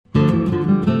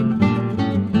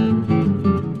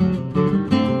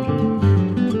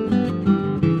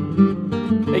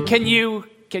Can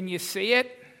you see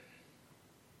it?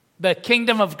 The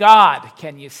kingdom of God,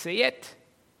 can you see it?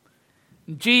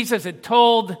 Jesus had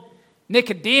told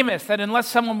Nicodemus that unless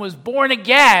someone was born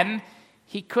again,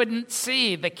 he couldn't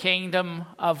see the kingdom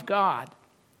of God.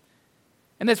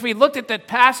 And as we looked at that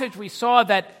passage, we saw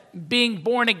that being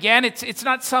born again, it's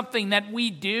not something that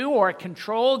we do or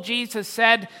control. Jesus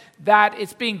said that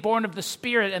it's being born of the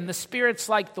Spirit, and the Spirit's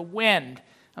like the wind,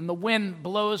 and the wind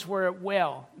blows where it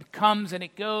will. It comes and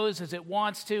it goes as it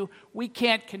wants to. We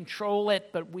can't control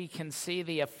it, but we can see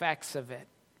the effects of it.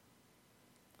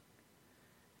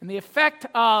 And the effect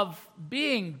of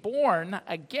being born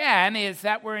again is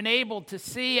that we're enabled to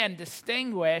see and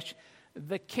distinguish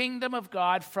the kingdom of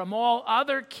God from all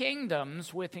other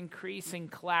kingdoms with increasing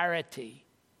clarity.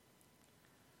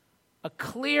 A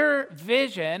clear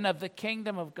vision of the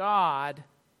kingdom of God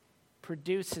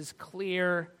produces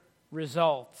clear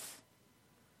results.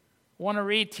 I want to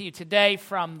read to you today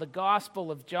from the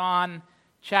Gospel of John,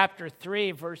 chapter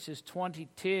 3, verses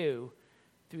 22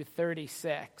 through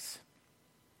 36.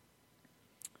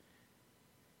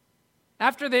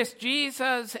 After this,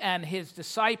 Jesus and his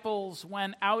disciples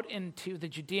went out into the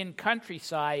Judean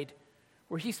countryside,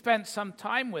 where he spent some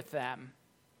time with them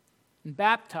and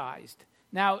baptized.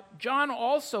 Now, John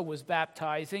also was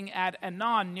baptizing at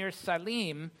Aenon near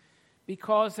Salim,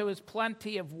 because there was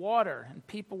plenty of water, and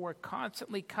people were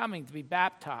constantly coming to be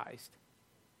baptized.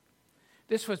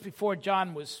 This was before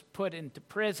John was put into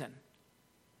prison.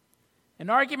 An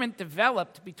argument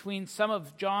developed between some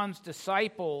of John's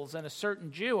disciples and a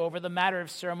certain Jew over the matter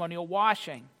of ceremonial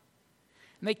washing.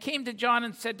 And they came to John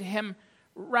and said to him,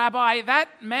 "Rabbi,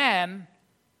 that man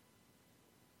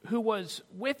who was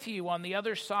with you on the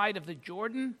other side of the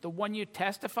Jordan, the one you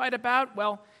testified about,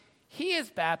 well, he is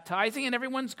baptizing and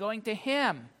everyone's going to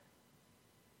him."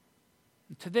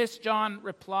 And to this John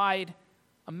replied,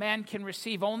 "A man can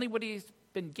receive only what he's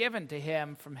been given to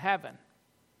him from heaven.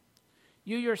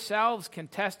 You yourselves can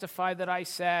testify that I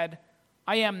said,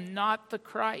 'I am not the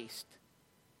Christ,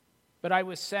 but I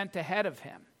was sent ahead of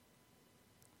him.'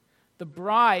 The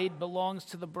bride belongs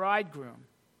to the bridegroom.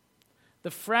 The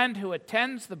friend who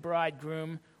attends the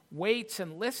bridegroom waits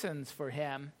and listens for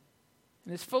him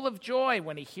and is full of joy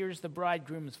when he hears the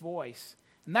bridegroom's voice.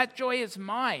 And that joy is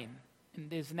mine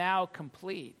and is now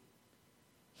complete.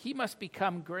 He must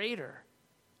become greater.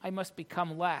 I must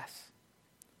become less.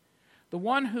 The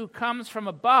one who comes from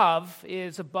above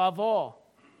is above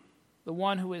all. The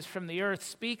one who is from the earth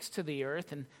speaks to the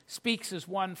earth and speaks as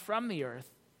one from the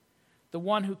earth. The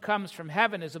one who comes from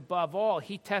heaven is above all.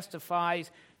 He testifies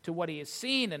to what he has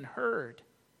seen and heard.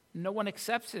 No one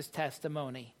accepts his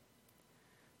testimony.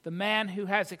 The man who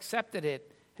has accepted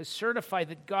it has certified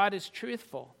that God is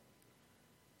truthful.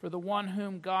 For the one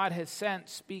whom God has sent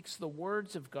speaks the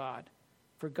words of God,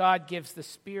 for God gives the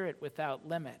Spirit without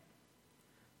limit.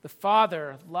 The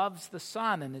Father loves the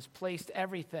Son and has placed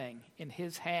everything in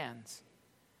his hands.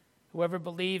 Whoever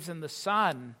believes in the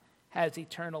Son has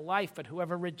eternal life, but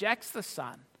whoever rejects the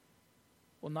Son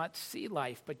will not see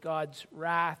life, but God's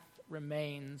wrath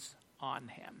remains on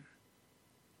him."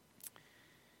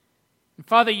 And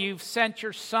Father, you've sent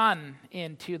your Son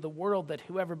into the world that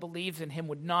whoever believes in him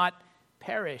would not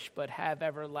perish, but have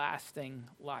everlasting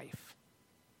life.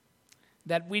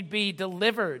 That we'd be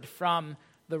delivered from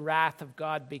the wrath of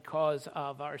God because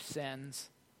of our sins.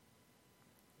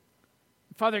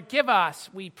 Father, give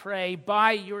us, we pray,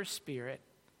 by your Spirit,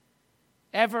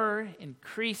 ever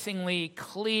increasingly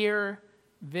clear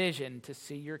vision to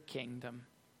see your kingdom.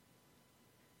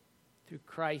 Through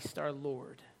Christ our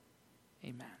Lord.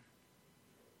 Amen.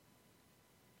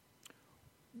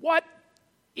 What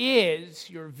is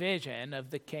your vision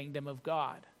of the kingdom of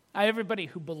God? Now, everybody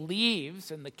who believes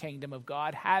in the kingdom of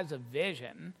God has a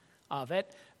vision of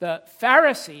it. The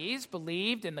Pharisees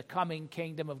believed in the coming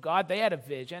kingdom of God. They had a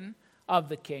vision of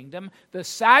the kingdom. The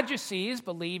Sadducees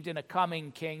believed in a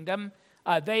coming kingdom.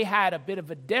 They had a bit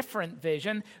of a different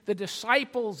vision. The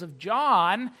disciples of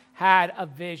John had a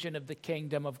vision of the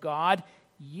kingdom of God.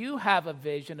 You have a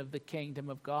vision of the kingdom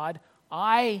of God.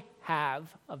 I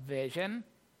have a vision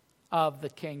of the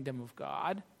kingdom of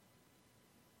God.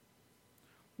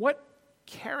 What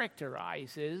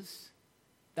characterizes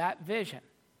that vision?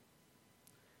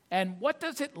 And what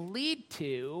does it lead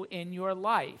to in your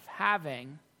life,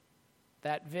 having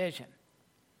that vision?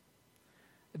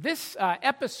 This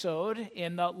episode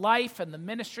in the life and the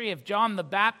ministry of John the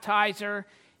Baptizer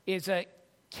is a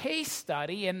case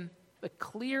study in the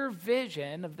clear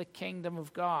vision of the kingdom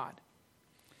of God.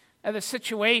 And the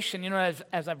situation,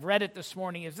 as I've read it this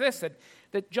morning, is this,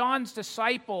 that John's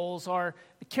disciples are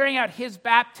carrying out his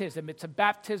baptism. It's a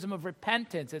baptism of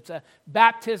repentance. It's a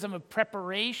baptism of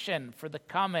preparation for the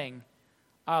coming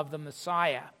of the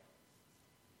Messiah.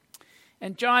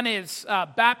 And John is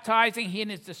baptizing. He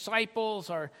and his disciples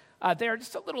are there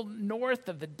just a little north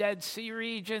of the Dead Sea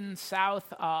region,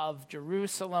 south of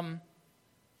Jerusalem.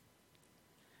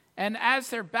 And as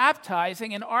they're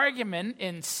baptizing, an argument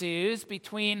ensues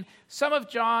between some of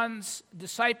John's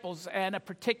disciples and a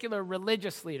particular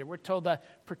religious leader. We're told a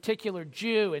particular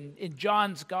Jew. In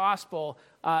John's gospel,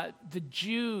 the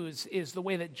Jews is the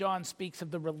way that John speaks of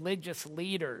the religious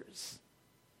leaders.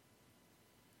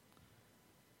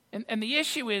 And the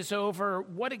issue is over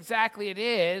what exactly it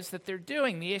is that they're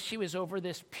doing. The issue is over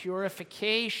this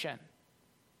purification.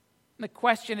 And the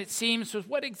question, it seems, was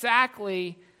what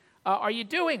exactly are you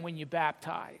doing when you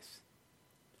baptize?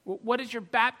 What does your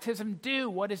baptism do?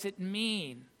 What does it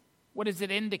mean? What does it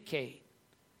indicate?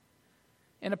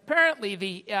 And apparently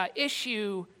the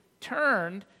issue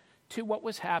turned to what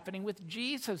was happening with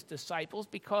Jesus' disciples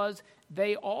because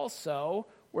they also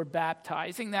were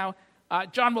baptizing. Now,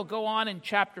 John will go on in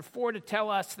chapter 4 to tell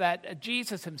us that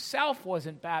Jesus himself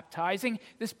wasn't baptizing.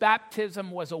 This baptism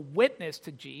was a witness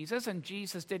to Jesus, and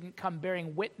Jesus didn't come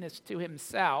bearing witness to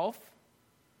himself.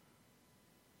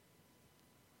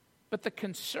 But the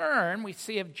concern we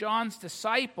see of John's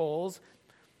disciples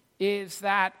is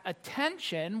that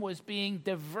attention was being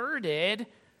diverted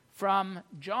from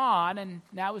John and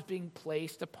now was being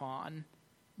placed upon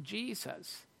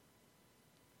Jesus.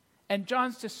 And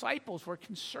John's disciples were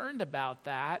concerned about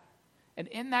that, and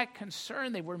in that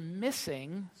concern they were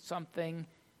missing something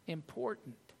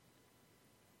important.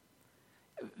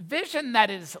 Vision that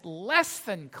is less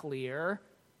than clear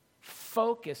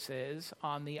focuses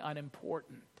on the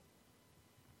unimportant.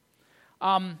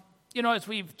 As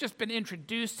we've just been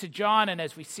introduced to John and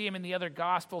as we see him in the other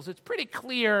Gospels, it's pretty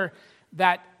clear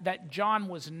that John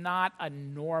was not a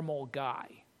normal guy.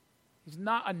 He's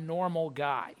not a normal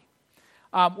guy.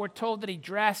 We're told that he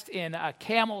dressed in a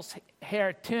camel's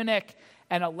hair tunic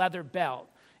and a leather belt.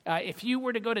 If you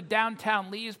were to go to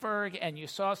downtown Leesburg and you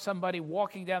saw somebody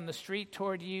walking down the street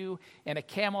toward you in a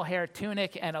camel hair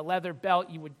tunic and a leather belt,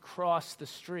 you would cross the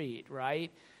street,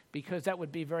 right? Because that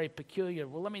would be very peculiar.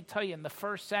 Well, let me tell you, in the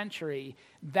first century,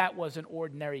 that wasn't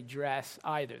ordinary dress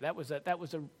either. That was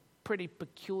a pretty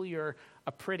peculiar,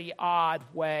 a pretty odd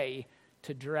way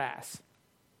to dress.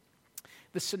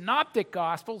 The synoptic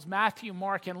Gospels, Matthew,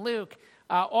 Mark, and Luke,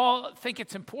 all think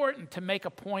it's important to make a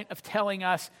point of telling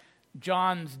us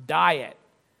John's diet.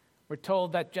 We're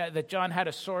told that John had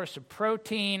a source of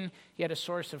protein. He had a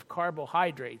source of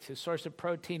carbohydrates. His source of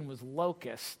protein was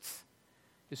locusts.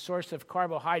 His source of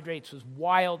carbohydrates was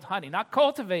wild honey, not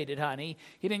cultivated honey.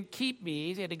 He didn't keep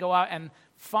bees. He had to go out and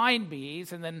find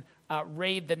bees and then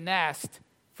raid the nest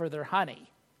for their honey.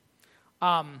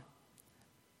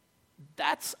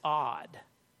 That's odd.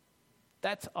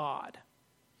 That's odd.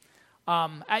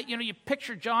 You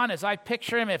picture John as I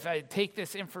picture him, if I take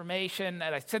this information,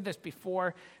 and I said this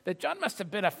before, that John must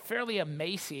have been a fairly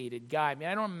emaciated guy. I mean,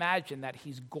 I don't imagine that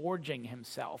he's gorging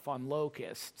himself on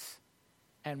locusts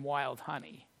and wild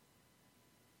honey.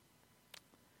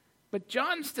 But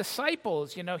John's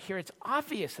disciples, here it's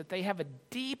obvious that they have a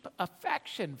deep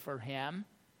affection for him,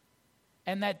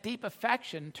 and that deep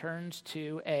affection turns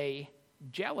to a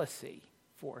jealousy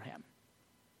for him.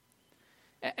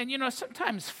 And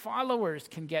sometimes followers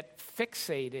can get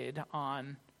fixated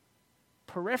on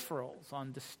peripherals,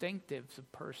 on distinctives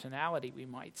of personality, we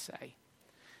might say. I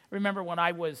remember when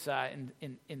I was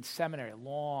in seminary a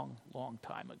long, long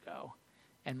time ago,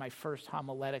 and my first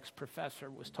homiletics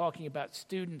professor was talking about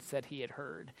students that he had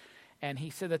heard. And he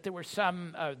said that there were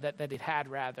some, that he'd had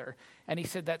rather, and he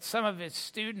said that some of his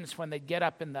students, when they'd get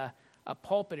up in the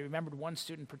pulpit, he remembered one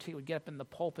student in particular would get up in the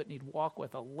pulpit and he'd walk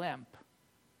with a limp.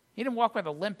 He didn't walk with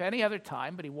a limp any other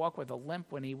time, but he walked with a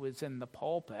limp when he was in the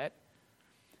pulpit.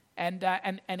 And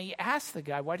he asked the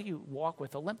guy, why do you walk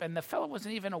with a limp? And the fellow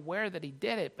wasn't even aware that he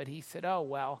did it, but he said,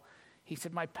 he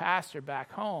said, my pastor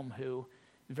back home, who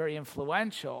very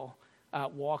influential,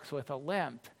 walks with a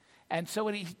limp. And so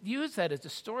when he used that as a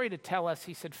story to tell us,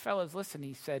 he said, fellas, listen,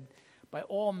 he said, by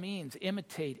all means,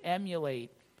 imitate,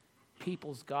 emulate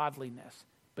people's godliness,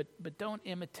 but don't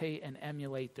imitate and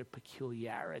emulate their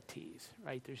peculiarities,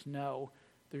 right? There's no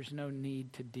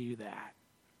need to do that.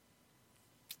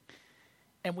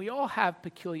 And we all have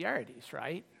peculiarities,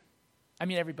 right? I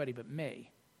mean, everybody but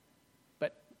me.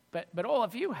 But all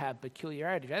of you have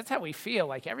peculiarities. That's how we feel,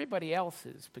 like everybody else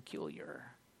is peculiar.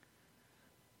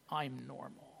 I'm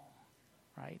normal,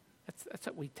 right? That's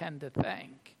what we tend to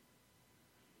think.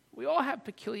 We all have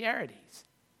peculiarities.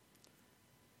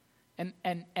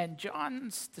 And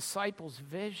John's disciples'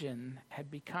 vision had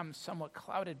become somewhat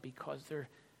clouded because their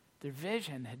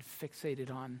vision had fixated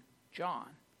on John.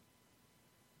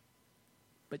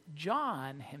 But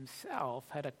John himself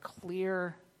had a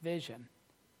clear vision.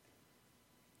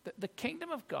 The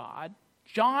kingdom of God,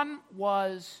 John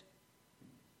was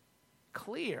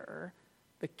clear,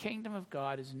 the kingdom of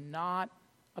God is not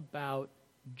about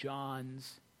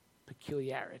John's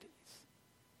peculiarities.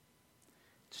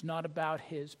 It's not about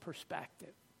his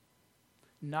perspective,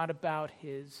 not about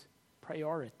his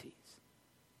priorities.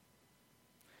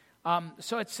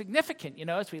 So it's significant,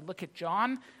 as we look at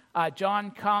John.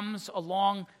 John comes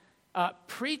along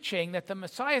preaching that the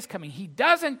Messiah is coming. He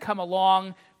doesn't come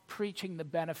along preaching the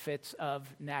benefits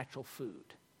of natural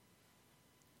food.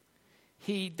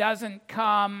 He doesn't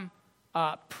come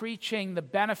preaching the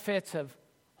benefits of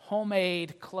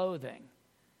homemade clothing,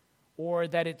 or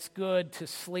that it's good to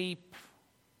sleep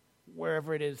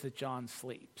wherever it is that John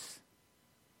sleeps.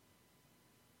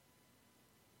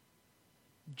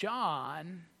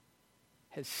 John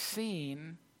has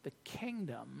seen the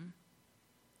kingdom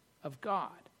of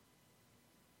God,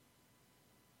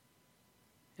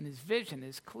 and his vision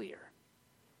is clear.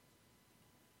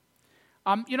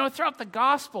 Throughout the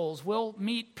Gospels, we'll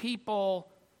meet people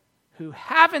who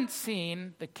haven't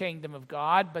seen the kingdom of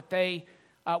God, but they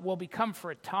will become,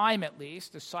 for a time at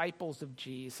least, disciples of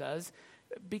Jesus,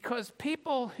 because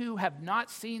people who have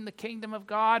not seen the kingdom of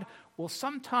God will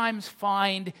sometimes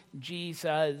find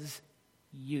Jesus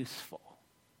useful.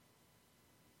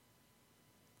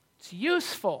 It's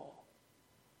useful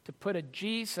to put a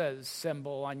Jesus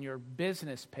symbol on your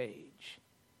business page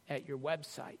at your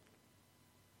website.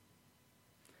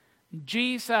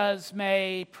 Jesus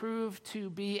may prove to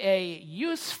be a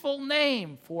useful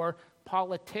name for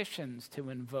politicians to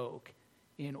invoke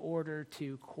in order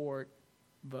to court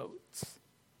votes.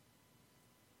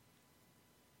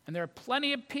 And there are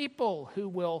plenty of people who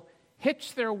will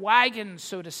hitch their wagons,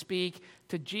 so to speak,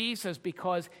 to Jesus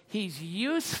because he's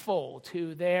useful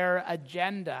to their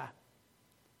agenda,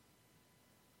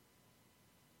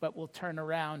 but will turn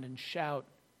around and shout,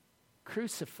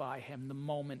 "Crucify him," the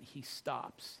moment he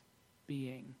stops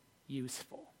being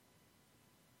useful.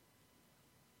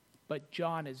 But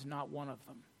John is not one of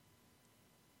them.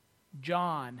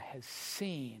 John has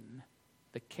seen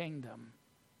the kingdom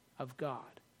of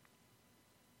God.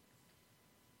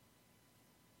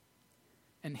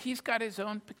 And he's got his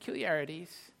own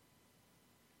peculiarities,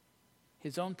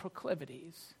 his own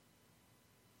proclivities,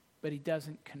 but he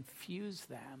doesn't confuse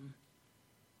them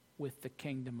with the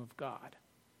kingdom of God.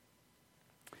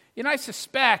 I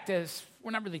suspect, as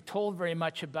we're not really told very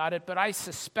much about it, but I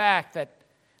suspect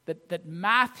that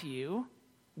Matthew,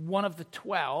 one of the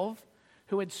 12,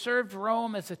 who had served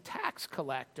Rome as a tax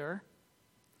collector,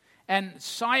 and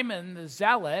Simon the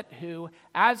Zealot, who,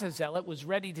 as a zealot, was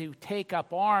ready to take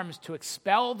up arms to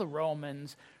expel the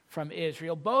Romans from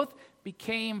Israel, both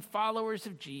became followers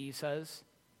of Jesus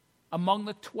among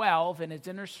the 12 in his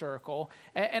inner circle.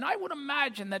 And I would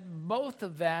imagine that both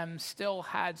of them still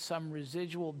had some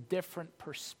residual different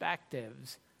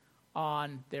perspectives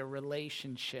on their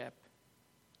relationship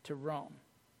to Rome.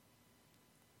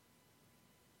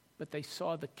 But they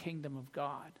saw the kingdom of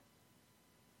God.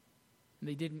 And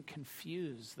they didn't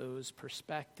confuse those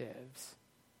perspectives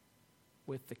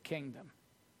with the kingdom.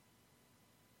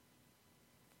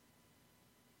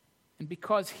 And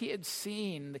because he had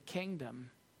seen the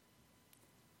kingdom,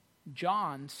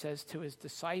 John says to his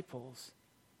disciples,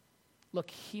 "Look,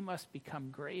 he must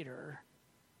become greater,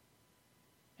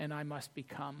 and I must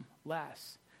become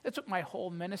less." That's what my whole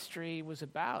ministry was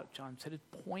about, John said, it's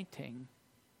pointing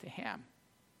to him.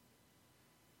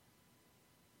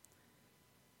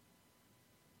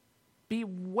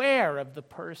 Beware of the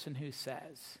person who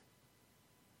says,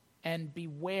 and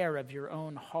beware of your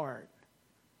own heart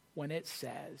when it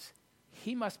says,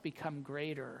 "He must become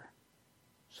greater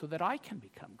so that I can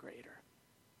become greater.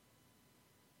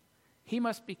 He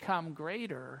must become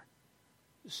greater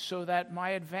so that my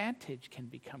advantage can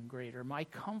become greater, my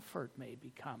comfort may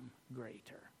become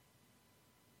greater."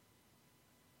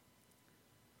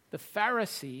 The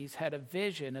Pharisees had a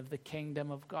vision of the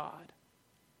kingdom of God.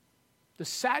 The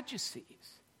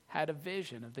Sadducees had a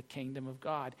vision of the kingdom of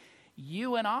God.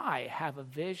 You and I have a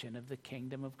vision of the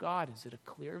kingdom of God. Is it a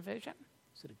clear vision?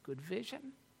 Is it a good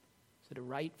vision? Is it a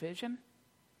right vision?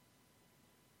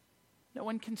 No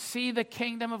one can see the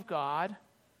kingdom of God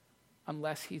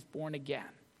unless he's born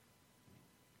again.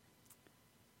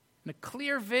 And a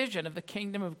clear vision of the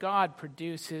kingdom of God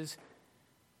produces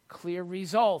clear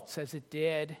results, as it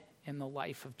did in the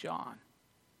life of John.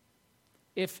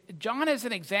 If John is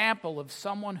an example of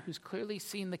someone who's clearly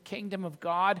seen the kingdom of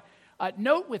God,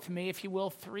 note with me, if you will,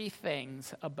 3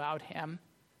 things about him.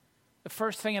 The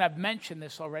first thing, and I've mentioned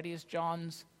this already, is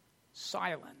John's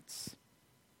silence.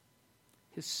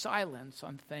 His silence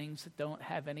on things that don't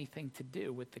have anything to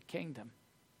do with the kingdom.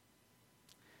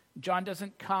 John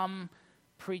doesn't come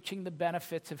preaching the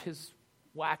benefits of his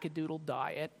wackadoodle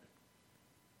diet.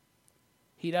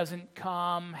 He doesn't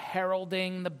come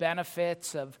heralding the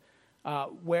benefits of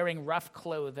wearing rough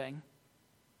clothing.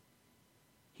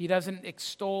 He doesn't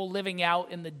extol living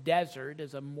out in the desert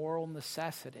as a moral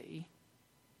necessity.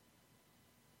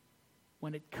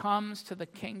 When it comes to the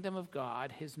kingdom of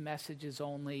God, his message is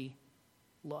only,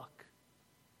 look,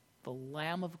 the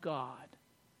Lamb of God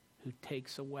who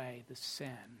takes away the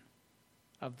sin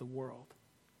of the world.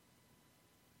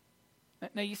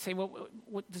 Now you say, well,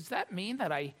 what does that mean,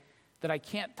 that I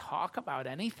can't talk about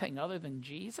anything other than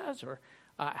Jesus, or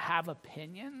have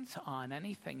opinions on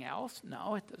anything else?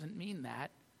 No, it doesn't mean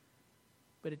that.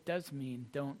 But it does mean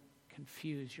don't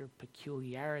confuse your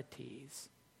peculiarities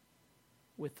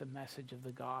with the message of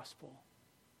the gospel.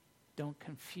 Don't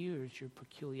confuse your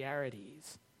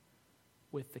peculiarities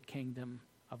with the kingdom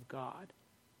of God.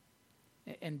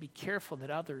 And be careful that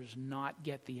others not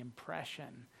get the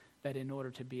impression that in order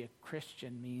to be a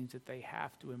Christian means that they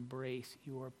have to embrace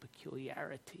your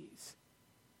peculiarities.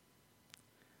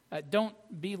 Don't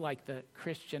be like the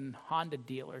Christian Honda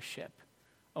dealership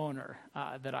owner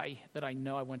that I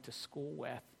know I went to school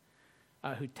with,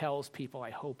 who tells people,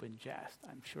 I hope in jest,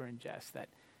 I'm sure in jest, that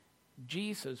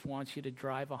Jesus wants you to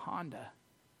drive a Honda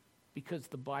because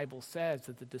the Bible says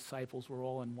that the disciples were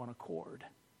all in one accord.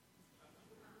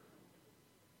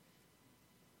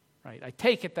 Right? I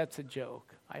take it that's a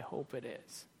joke. I hope it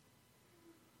is.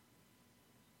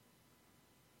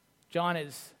 John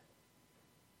is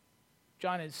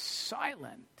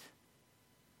silent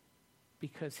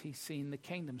because he's seen the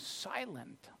kingdom.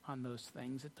 Silent on those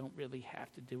things that don't really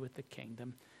have to do with the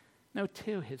kingdom. No,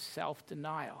 2, his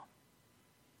self-denial.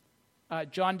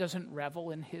 John doesn't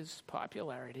revel in his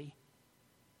popularity,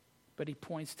 but he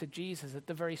points to Jesus at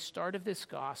the very start of this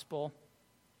gospel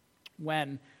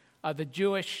when the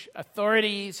Jewish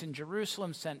authorities in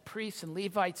Jerusalem sent priests and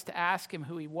Levites to ask him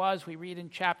who he was. We read in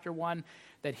chapter 1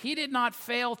 that he did not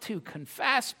fail to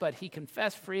confess, but he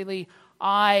confessed freely,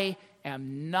 I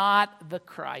am not the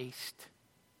Christ.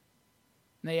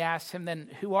 And they asked him then,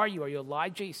 who are you? Are you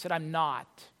Elijah? He said, I'm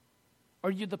not.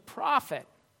 Are you the prophet?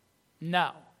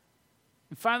 No.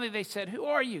 And finally they said, who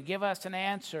are you? Give us an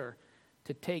answer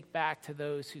to take back to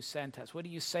those who sent us. What do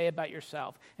you say about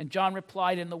yourself? And John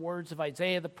replied in the words of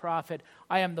Isaiah the prophet,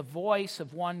 I am the voice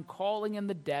of one calling in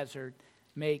the desert,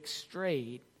 make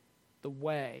straight the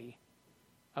way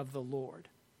of the Lord.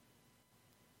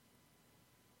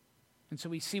 And so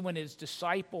we see when his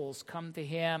disciples come to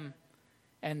him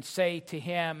and say to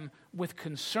him with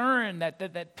concern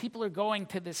that people are going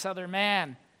to this other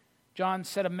man, John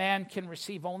said, a man can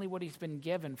receive only what he's been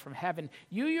given from heaven.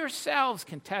 You yourselves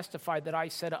can testify that I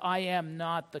said, I am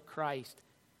not the Christ,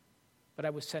 but I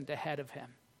was sent ahead of him.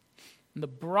 And the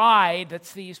bride,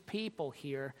 that's these people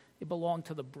here, they belong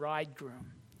to the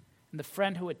bridegroom. And the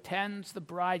friend who attends the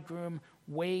bridegroom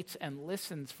waits and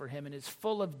listens for him and is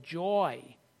full of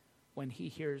joy when he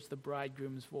hears the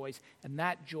bridegroom's voice. And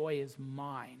that joy is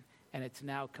mine, and it's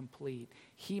now complete.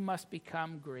 He must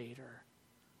become greater.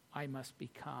 I must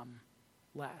become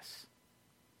less.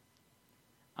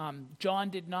 John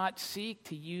did not seek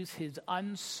to use his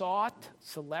unsought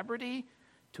celebrity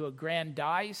to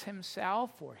aggrandize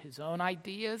himself or his own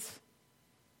ideas.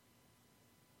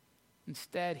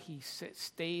 Instead, he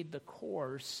stayed the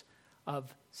course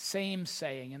of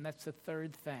same-saying, and that's the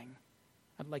third thing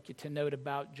I'd like you to note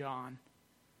about John,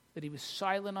 that he was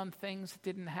silent on things that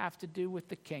didn't have to do with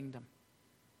the kingdom,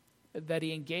 that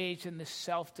he engaged in this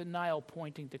self-denial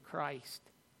pointing to Christ,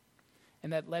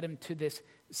 and that led him to this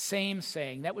same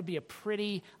saying. That would be a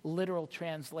pretty literal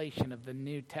translation of the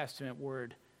New Testament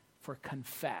word for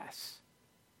confess.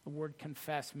 The word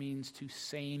confess means to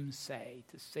same-say,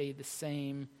 to say the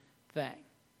same thing.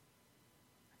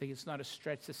 I think it's not a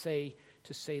stretch to say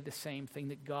the same thing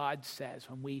that God says.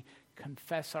 When we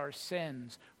confess our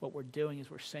sins, what we're doing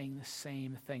is we're saying the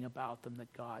same thing about them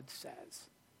that God says.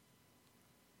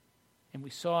 And we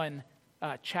saw in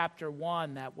chapter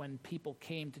 1 that when people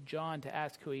came to John to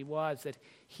ask who he was, that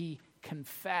he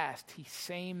confessed, he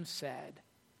said,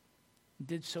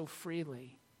 did so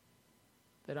freely,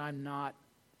 that I'm not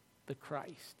the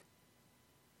Christ.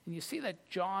 And you see that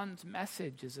John's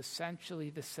message is essentially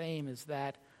the same as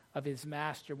that of his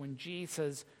master. When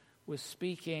Jesus was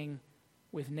speaking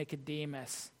with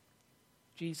Nicodemus,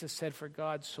 Jesus said, "For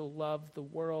God so loved the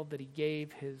world that he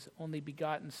gave his only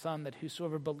begotten Son, that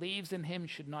whosoever believes in him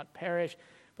should not perish,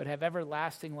 but have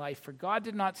everlasting life. For God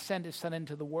did not send his Son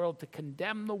into the world to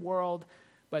condemn the world,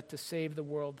 but to save the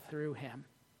world through him.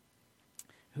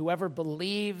 Whoever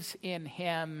believes in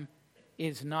him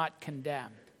is not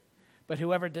condemned. But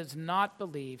whoever does not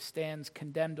believe stands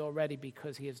condemned already,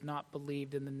 because he has not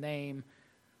believed in the name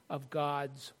of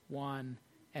God's one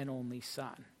and only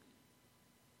Son."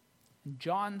 And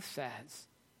John says,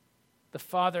 "The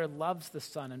Father loves the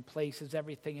Son and places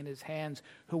everything in his hands.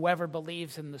 Whoever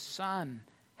believes in the Son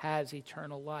has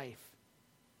eternal life.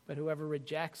 But whoever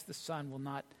rejects the Son will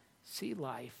not see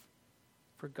life,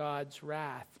 for God's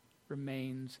wrath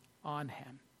remains on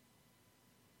him."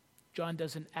 John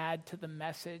doesn't add to the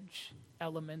message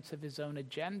elements of his own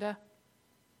agenda.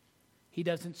 He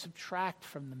doesn't subtract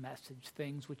from the message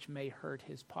things which may hurt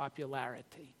his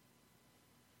popularity.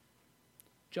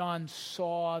 John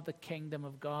saw the kingdom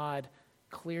of God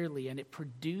clearly, and it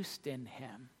produced in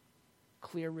him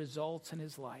clear results in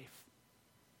his life.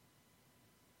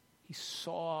 He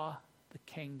saw the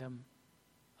kingdom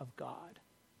of God.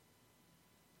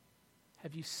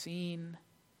 Have you seen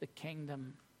the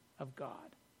kingdom of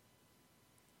God?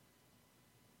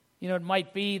 You know, it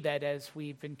might be that as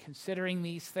we've been considering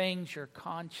these things, your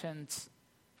conscience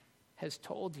has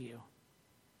told you,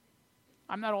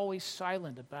 I'm not always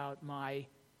silent about my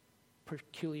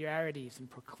peculiarities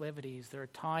and proclivities. There are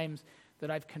times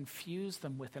that I've confused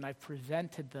them with, and I've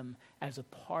presented them as a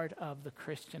part of the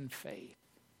Christian faith.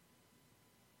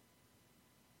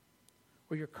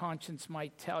 Or your conscience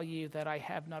might tell you that I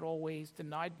have not always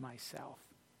denied myself.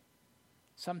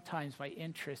 Sometimes my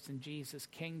interest in Jesus'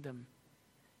 kingdom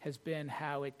has been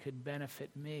how it could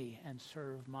benefit me and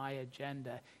serve my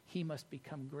agenda. He must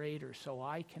become greater so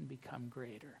I can become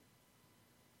greater.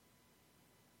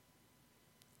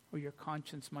 Or your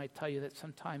conscience might tell you that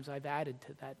sometimes I've added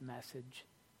to that message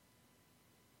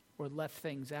or left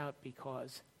things out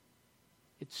because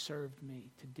it served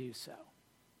me to do so.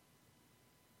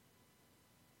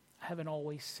 I haven't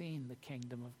always seen the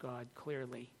kingdom of God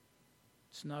clearly.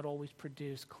 It's not always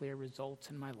produced clear results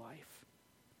in my life.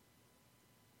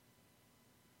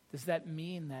 Does that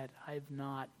mean that I've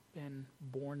not been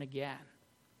born again?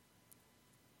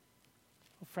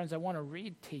 Well, friends, I want to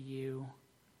read to you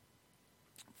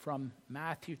from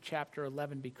Matthew chapter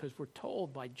 11, because we're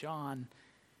told by John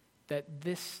that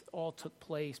this all took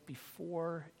place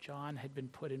before John had been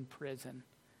put in prison.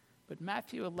 But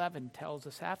Matthew 11 tells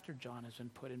us after John has been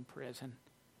put in prison.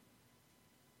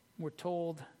 We're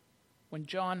told when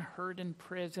John heard in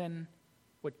prison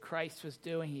what Christ was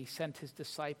doing, he sent his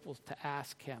disciples to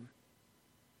ask him,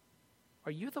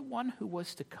 "Are you the one who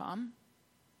was to come?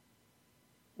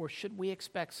 Or should we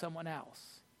expect someone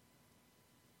else?"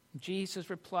 Jesus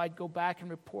replied, "Go back and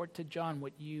report to John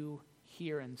what you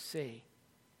hear and see.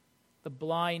 The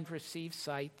blind receive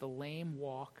sight, the lame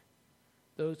walk,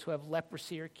 those who have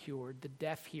leprosy are cured, the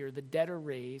deaf hear, the dead are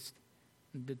raised,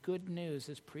 and the good news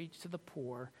is preached to the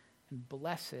poor, and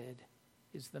blessed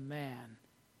is the man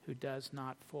who does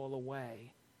not fall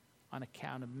away on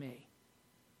account of me."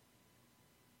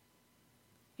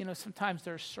 You know, sometimes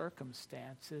there are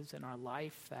circumstances in our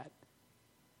life that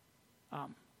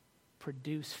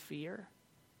produce fear,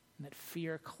 and that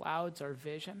fear clouds our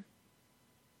vision.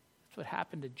 That's what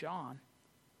happened to John.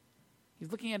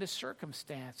 He's looking at his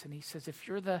circumstance, and he says, if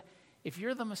you're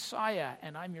the Messiah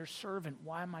and I'm your servant,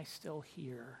 why am I still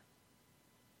here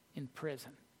in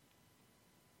prison?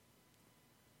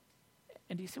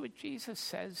 And do you see what Jesus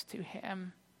says to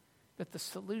him? That the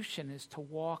solution is to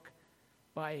walk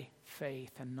by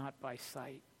faith and not by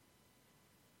sight.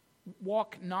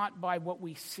 Walk not by what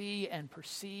we see and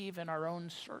perceive in our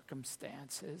own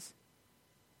circumstances,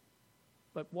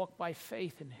 but walk by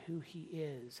faith in who he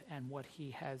is and what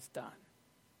he has done.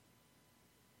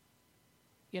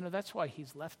 You know, that's why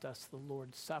he's left us the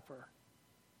Lord's Supper,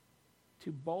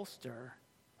 to bolster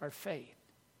our faith.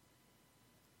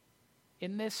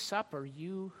 In this supper,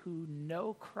 you who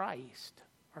know Christ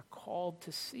are called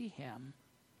to see him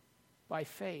by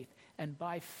faith, and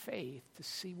by faith to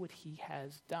see what he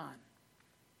has done.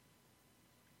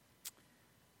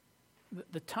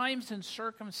 The times and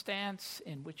circumstance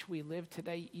in which we live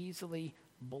today easily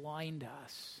blind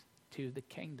us to the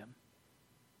kingdom.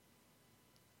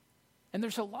 And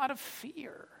there's a lot of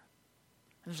fear.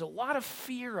 There's a lot of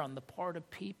fear on the part of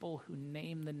people who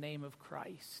name the name of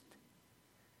Christ.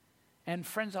 And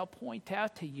friends, I'll point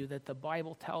out to you that the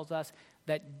Bible tells us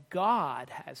that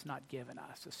God has not given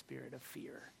us a spirit of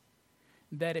fear.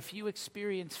 That if you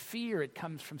experience fear, it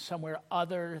comes from somewhere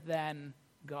other than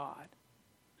God.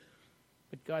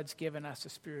 But God's given us a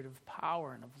spirit of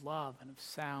power and of love and of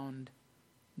sound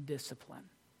discipline.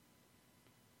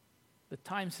 The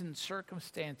times and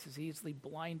circumstances easily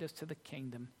blind us to the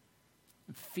kingdom.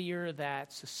 And fear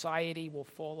that society will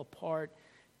fall apart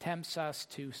tempts us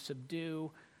to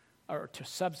substitute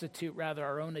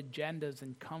our own agendas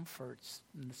and comforts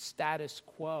and the status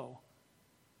quo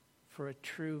for a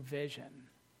true vision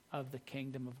of the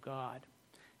kingdom of God.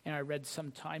 And I read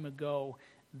some time ago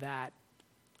that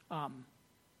a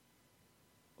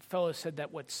fellow said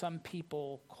that what some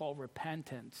people call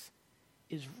repentance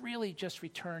is really just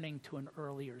returning to an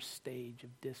earlier stage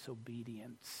of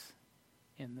disobedience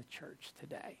in the church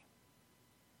today.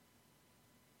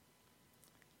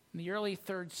 In the early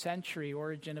 3rd century,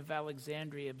 Origen of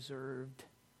Alexandria observed,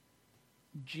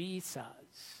 Jesus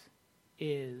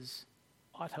is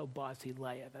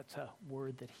autobasileia. That's a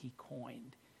word that he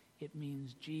coined. It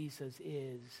means Jesus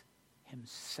is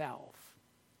himself,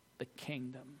 the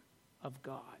kingdom of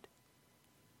God.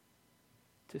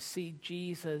 To see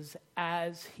Jesus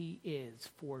as he is,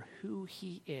 for who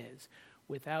he is,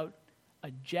 without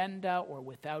agenda or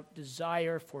without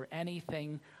desire for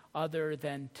anything other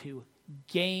than to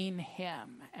gain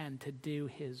him and to do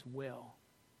his will,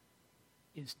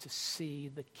 is to see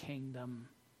the kingdom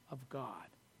of God.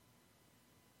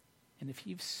 And if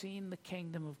you've seen the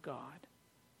kingdom of God,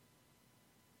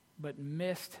 but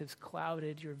mist has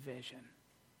clouded your vision,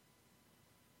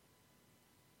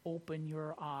 open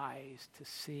your eyes to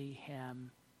see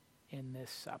him in this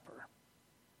supper.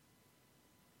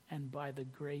 And by the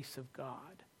grace of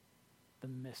God, the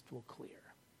mist will clear.